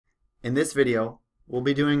In this video, we'll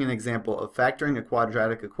be doing an example of factoring a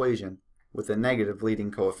quadratic equation with a negative leading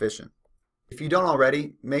coefficient. If you don't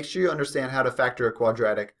already, make sure you understand how to factor a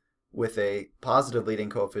quadratic with a positive leading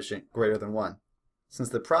coefficient greater than 1, since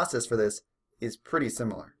the process for this is pretty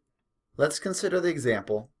similar. Let's consider the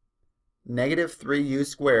example, negative 3u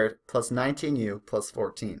squared plus 19u plus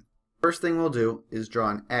 14. First thing we'll do is draw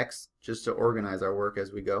an x just to organize our work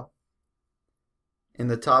as we go. In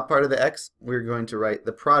the top part of the x, we're going to write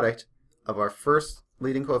the product of our first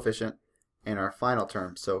leading coefficient and our final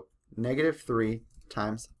term. So negative 3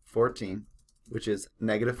 times 14, which is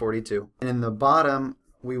negative 42. And in the bottom,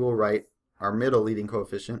 we will write our middle leading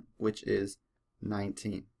coefficient, which is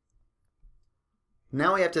 19.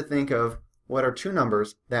 Now we have to think of what are two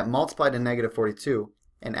numbers that multiply to negative 42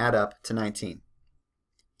 and add up to 19.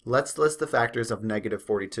 Let's list the factors of negative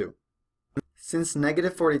 42. Since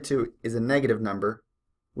negative 42 is a negative number,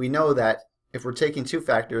 we know that if we're taking two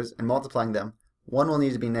factors and multiplying them, one will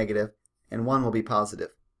need to be negative and one will be positive.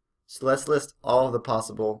 So let's list all of the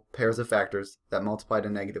possible pairs of factors that multiply to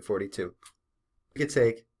negative 42. We could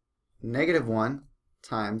take negative 1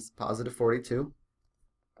 times positive 42,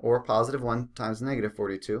 or positive 1 times negative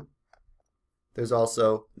 42. There's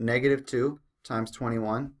also negative 2 times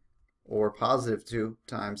 21, or positive 2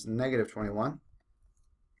 times negative 21.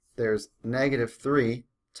 There's negative 3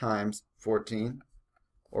 times 14,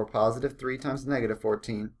 or positive 3 times negative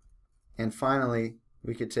 14. And finally,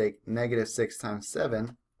 we could take negative 6 times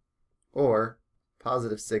 7, or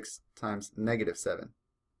positive 6 times negative 7.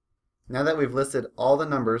 Now that we've listed all the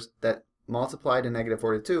numbers that multiply to negative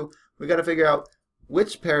 42, we've got to figure out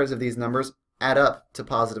which pairs of these numbers add up to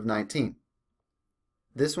positive 19.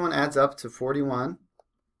 This one adds up to 41.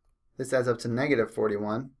 This adds up to negative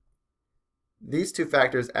 41. These two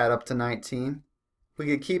factors add up to 19. We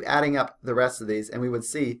could keep adding up the rest of these, and we would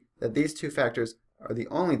see that these two factors are the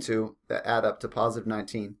only two that add up to positive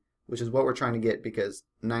 19, which is what we're trying to get because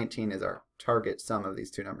 19 is our target sum of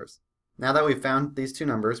these two numbers. Now that we've found these two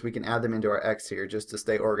numbers, we can add them into our x here just to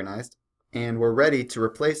stay organized. And we're ready to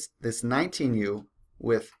replace this 19u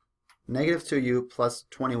with negative 2u plus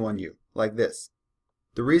 21u, like this.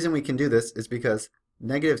 The reason we can do this is because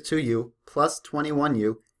negative 2u plus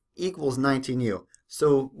 21u equals 19u.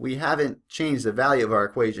 So we haven't changed the value of our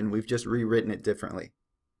equation, we've just rewritten it differently.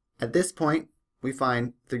 At this point, we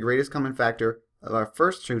find the greatest common factor of our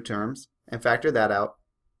first two terms and factor that out,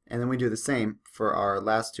 and then we do the same for our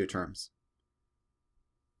last two terms.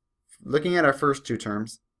 Looking at our first two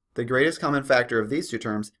terms, the greatest common factor of these two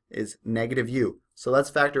terms is negative u. So let's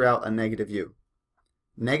factor out a negative u.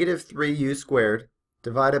 Negative 3u squared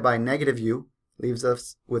divided by negative u leaves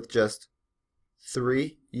us with just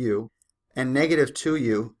 3u, and negative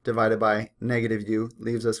 2u divided by negative u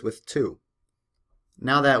leaves us with 2.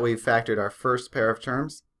 Now that we've factored our first pair of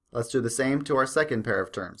terms, let's do the same to our second pair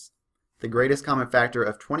of terms. The greatest common factor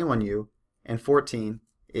of 21u and 14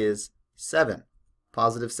 is 7,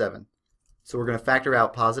 positive 7. So we're going to factor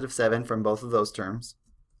out positive 7 from both of those terms.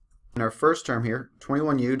 In our first term here,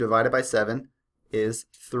 21u divided by 7 is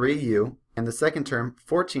 3u, and the second term,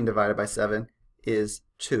 14 divided by 7, is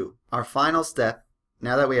 2. Our final step,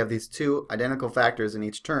 now that we have these two identical factors in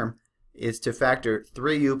each term, is to factor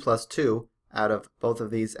 3u plus 2 out of both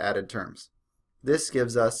of these added terms. This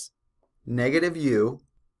gives us negative u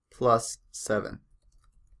plus 7.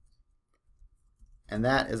 And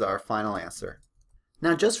that is our final answer.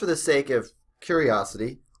 Now, just for the sake of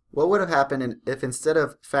curiosity, what would have happened if instead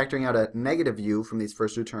of factoring out a negative u from these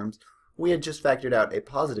first two terms, we had just factored out a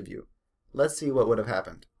positive u? Let's see what would have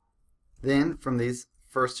happened. Then, from these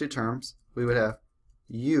first two terms, we would have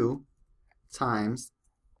u times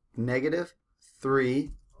negative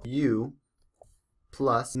 3u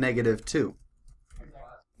plus negative 2.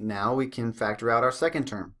 Now we can factor out our second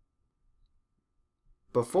term.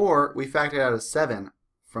 Before, we factored out a 7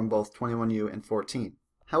 from both 21u and 14.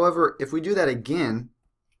 However, if we do that again,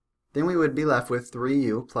 then we would be left with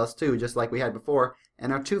 3u plus 2, just like we had before,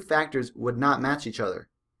 and our two factors would not match each other.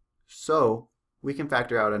 So, we can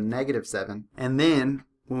factor out a negative 7, and then,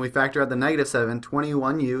 when we factor out the negative 7,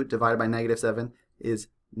 21u divided by negative 7 is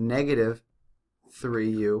negative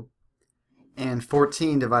 3u, and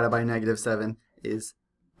 14 divided by negative 7 is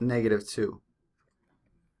negative 2.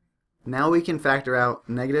 Now we can factor out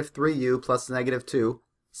negative 3u plus negative 2,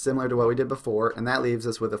 similar to what we did before, and that leaves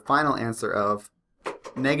us with a final answer of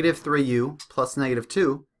negative 3u plus negative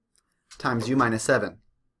 2 times u minus 7.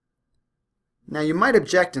 Now you might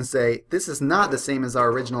object and say, this is not the same as our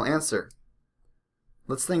original answer.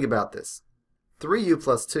 Let's think about this. 3u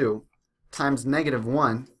plus 2 times negative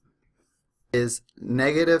 1 is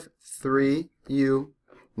negative 3u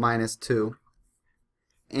minus 2.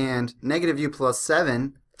 And negative u plus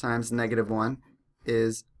 7 times negative 1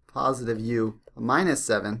 is positive u minus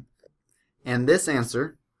 7. And this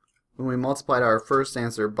answer, when we multiplied our first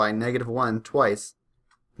answer by negative 1 twice,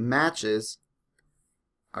 matches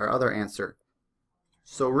our other answer.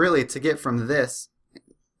 So really, to get from this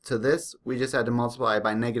to this, we just had to multiply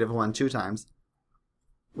by negative 1 2 times,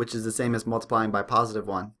 which is the same as multiplying by positive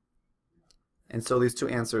 1. And so these two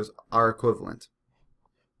answers are equivalent.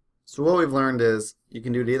 So what we've learned is you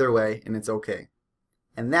can do it either way and it's okay.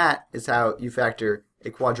 And that is how you factor a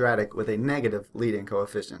quadratic with a negative leading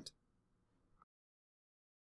coefficient.